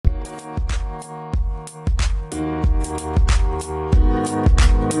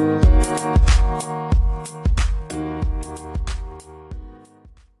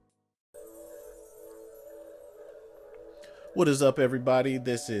What is up, everybody?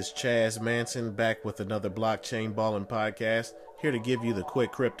 This is Chaz Manson back with another Blockchain Ballin' podcast, here to give you the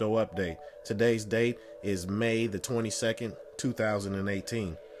quick crypto update. Today's date is May the 22nd,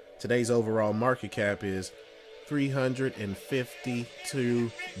 2018. Today's overall market cap is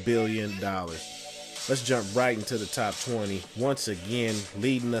 $352 billion. Let's jump right into the top 20. Once again,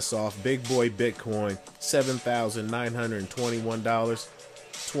 leading us off, big boy Bitcoin,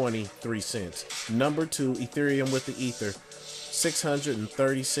 $7,921.23. Number 2, Ethereum with the Ether,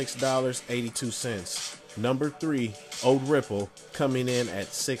 $636.82. Number 3, Old Ripple, coming in at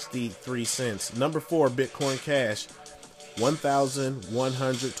 63 cents. Number 4, Bitcoin Cash,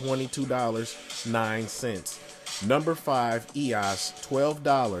 $1,122.09. Number 5, EOS,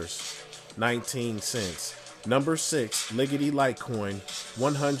 $12.19. Number 6, Liggity Litecoin,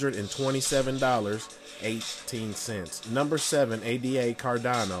 $127.18. Number 7, ADA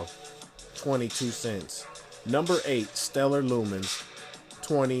Cardano, 22 cents. Number 8, Stellar Lumens,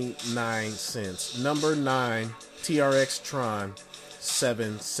 29 cents. Number 9, TRX Tron,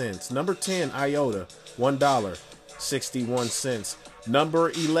 7 cents. Number 10, IOTA, $1.61. Number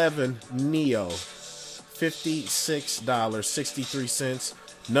 11, NEO, $56.63.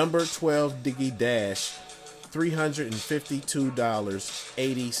 Number 12, DigiDash,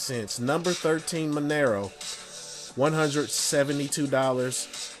 $352.80. Number 13, Monero,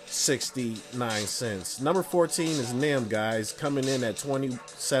 $172.69. Number 14 is NIM, guys, coming in at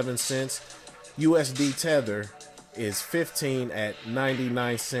 27 cents. USD Tether is 15 at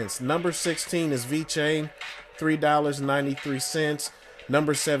 99 cents. Number 16 is VeChain, $3.93.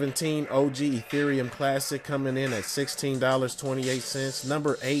 Number 17, OG Ethereum Classic, coming in at $16.28.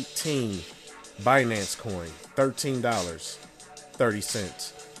 Number 18, Binance Coin,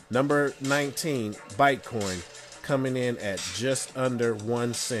 $13.30. Number 19, Bytecoin, coming in at just under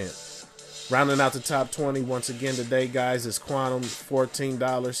 1 cent. Rounding out the top 20 once again today, guys, is Quantum,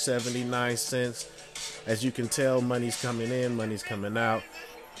 $14.79. As you can tell, money's coming in, money's coming out.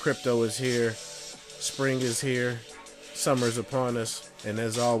 Crypto is here. Spring is here. Summer's upon us. And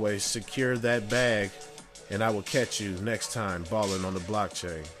as always, secure that bag. And I will catch you next time balling on the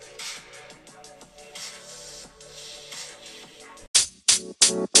blockchain.